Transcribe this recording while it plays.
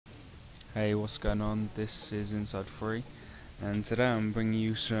Hey, what's going on? This is Inside 3, and today I'm bringing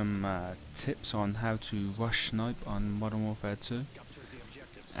you some tips on how to rush snipe on Modern Warfare 2.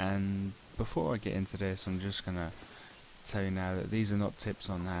 And before I get into this, I'm just gonna tell you now that these are not tips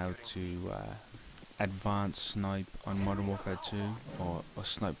on how to advance snipe on Modern Warfare 2, or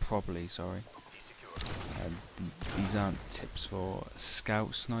snipe properly, sorry. These aren't tips for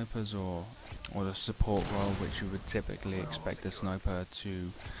scout snipers or the support role which you would typically expect a sniper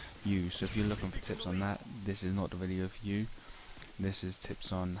to use. So if you're looking for tips on that, this is not the video for you. This is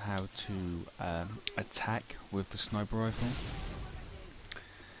tips on how to attack with the sniper rifle,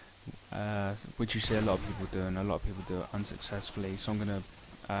 which you see a lot of people do, and a lot of people do it unsuccessfully. So I'm going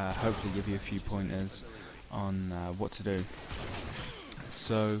to hopefully give you a few pointers on what to do.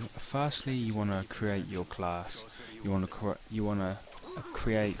 So firstly, you want to create your class. You want to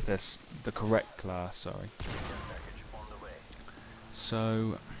create the correct class. Sorry.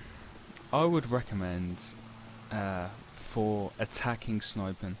 So I would recommend for attacking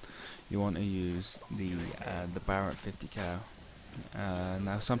sniping, you want to use the Barrett 50 cal.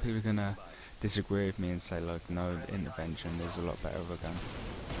 Now some people are gonna disagree with me and say, look, no, intervention is a lot better of a gun.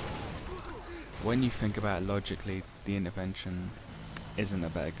 When you think about it logically, the intervention isn't a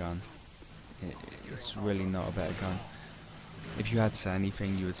better gun. It's really not a better gun. If you had to say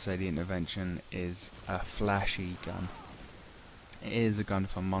anything, you would say the intervention is a flashy gun. It is a gun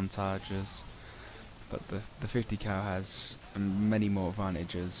for montages, but the 50 cal has many more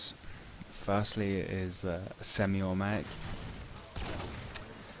advantages. Firstly, it is a semi-automatic.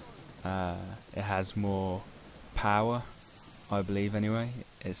 It has more power, I believe anyway.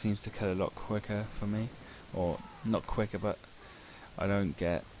 It seems to kill a lot quicker for me, or not quicker, but I don't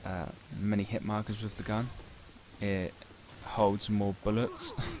get many hit markers with the gun. It holds more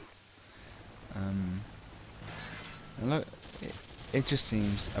bullets. And look, it just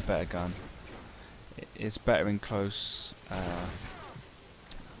seems a better gun. It's better in close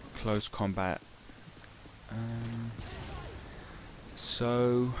combat.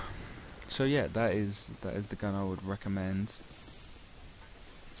 So yeah, that is the gun I would recommend.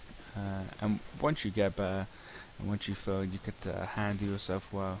 And once you get better, and once you feel you could handle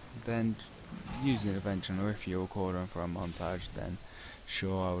yourself well, then use the intervention. Or if you're recording for a montage, then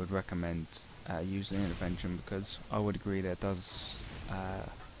sure, I would recommend using the intervention, because I would agree that it does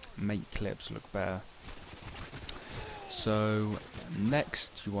make clips look better. So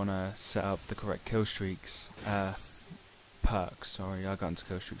next, you want to set up the correct Killstreaks perks. Sorry, I got into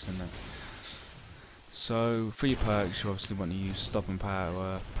Killstreaks in there. So for your perks, you obviously want to use Stop and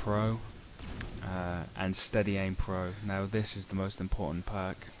Power Pro and Steady Aim Pro. Now this is the most important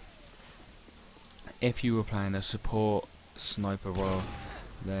perk. If you were playing a support sniper role,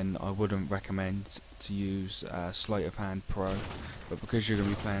 then I wouldn't recommend to use Sleight of Hand Pro, but because you're going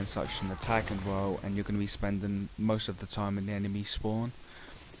to be playing such an attacking role and you're going to be spending most of the time in the enemy spawn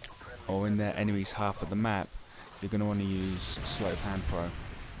or in the enemy's half of the map, you're going to want to use Sleight of Hand Pro.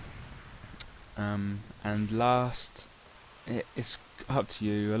 And last, it's up to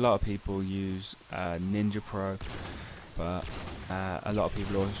you. A lot of people use Ninja Pro, but a lot of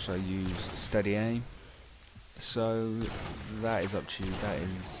people also use Steady Aim. So that is up to you. That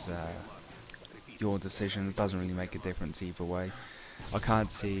is your decision. It doesn't really make a difference either way. I can't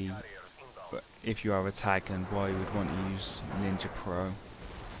see, if you are attacking, why you would want to use Ninja Pro.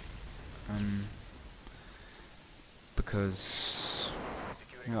 Because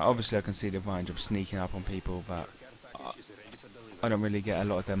obviously I can see the advantage of sneaking up on people, but I don't really get a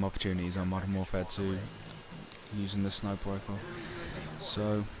lot of them opportunities on Modern Warfare 2 using the sniper rifle.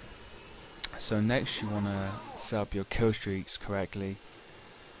 So next, you want to set up your kill streaks correctly.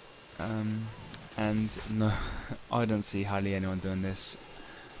 And no, I don't see hardly anyone doing this.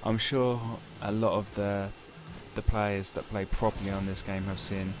 I'm sure a lot of the players that play properly on this game have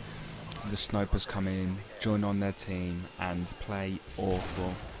seen the snipers come in, join on their team, and play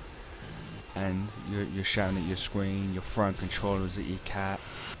awful. And you're shouting at your screen, you're throwing controllers at your cat,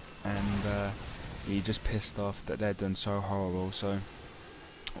 and you're just pissed off that they're doing so horrible. So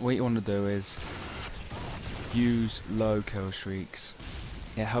what you want to do is use low kill streaks.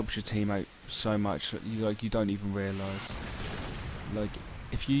 It helps your team out so much that you don't even realise. Like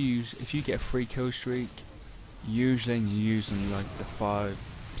if you get a 3 kill streak, usually you're using like the 5,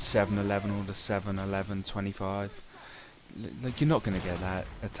 7, 11 or the 7, 11, 25. Like you're not going to get that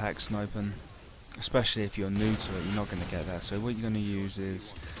attack sniping, especially if you're new to it. You're not going to get that. So what you're going to use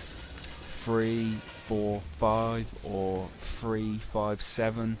is 3, 4, 5 or 3, 5,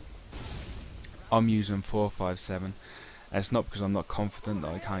 7. I'm using 4, 5, 7. And it's not because I'm not confident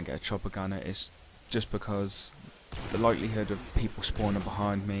that I can't get a chopper gunner. It's just because the likelihood of people spawning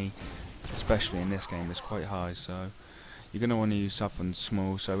behind me especially in this game, is quite high, so you're going to want to use something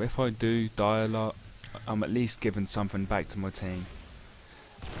small. So if I do die a lot, I'm at least giving something back to my team.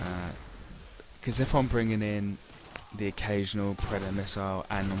 Because if I'm bringing in the occasional Predator missile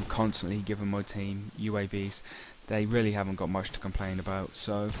and I'm constantly giving my team UAVs, they really haven't got much to complain about.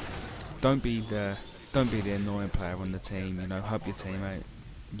 So don't be the annoying player on the team. You know, help your team out.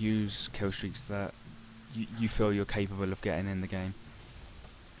 Use killstreaks that you feel you're capable of getting in the game.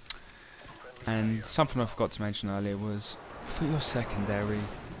 And something I forgot to mention earlier was, for your secondary,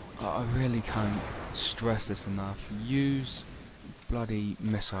 I really can't stress this enough, use bloody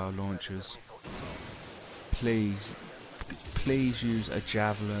missile launchers. Please use a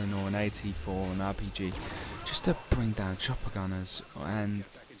Javelin or an AT4 or an RPG just to bring down chopper gunners, and,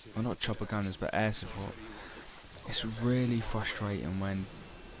 well, not chopper gunners but air support. It's really frustrating when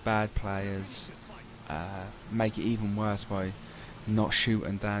bad players make it even worse by not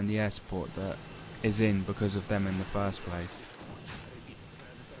shooting down the air support that is in because of them in the first place.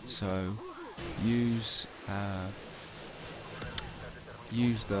 So use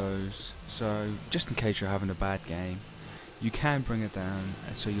those, so just in case you're having a bad game, you can bring it down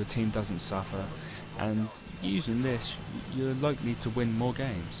so your team doesn't suffer, and using this you're likely to win more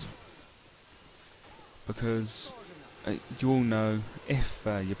games, because you all know if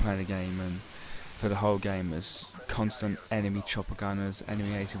you're playing a game and for the whole game there's constant enemy chopper gunners,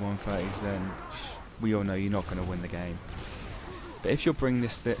 enemy 8130s, then we all know you're not going to win the game. But if you're bringing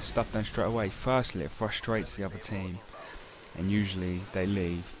this stuff down straight away, firstly it frustrates the other team, and usually they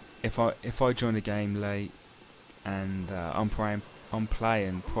leave. If I join a game late and I'm playing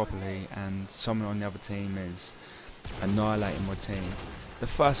properly and someone on the other team is annihilating my team, the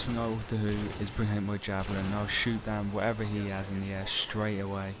first thing I will do is bring out my Javelin and I'll shoot down whatever he has in the air straight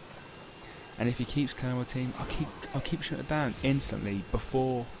away. And if he keeps killing my team, I'll keep shooting it down instantly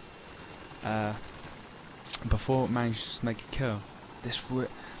before it manages to make a kill.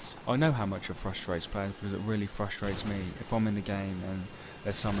 I know how much it frustrates players, because it really frustrates me if I'm in the game and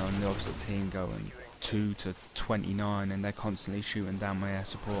there's someone on the opposite team going 2 to 29 and they're constantly shooting down my air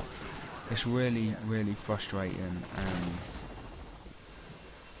support. It's really frustrating, and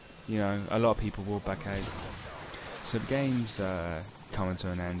you know, a lot of people will back out. So the game's coming to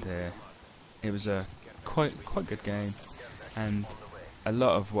an end here. It was a quite good game, and a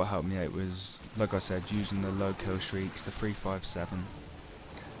lot of what helped me out was, like I said, using the low kill streaks, the 357,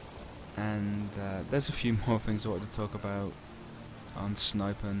 and there's a few more things I wanted to talk about on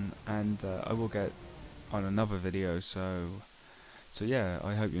sniping, and I will get on another video. So yeah,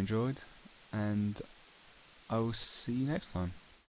 I hope you enjoyed, and I will see you next time.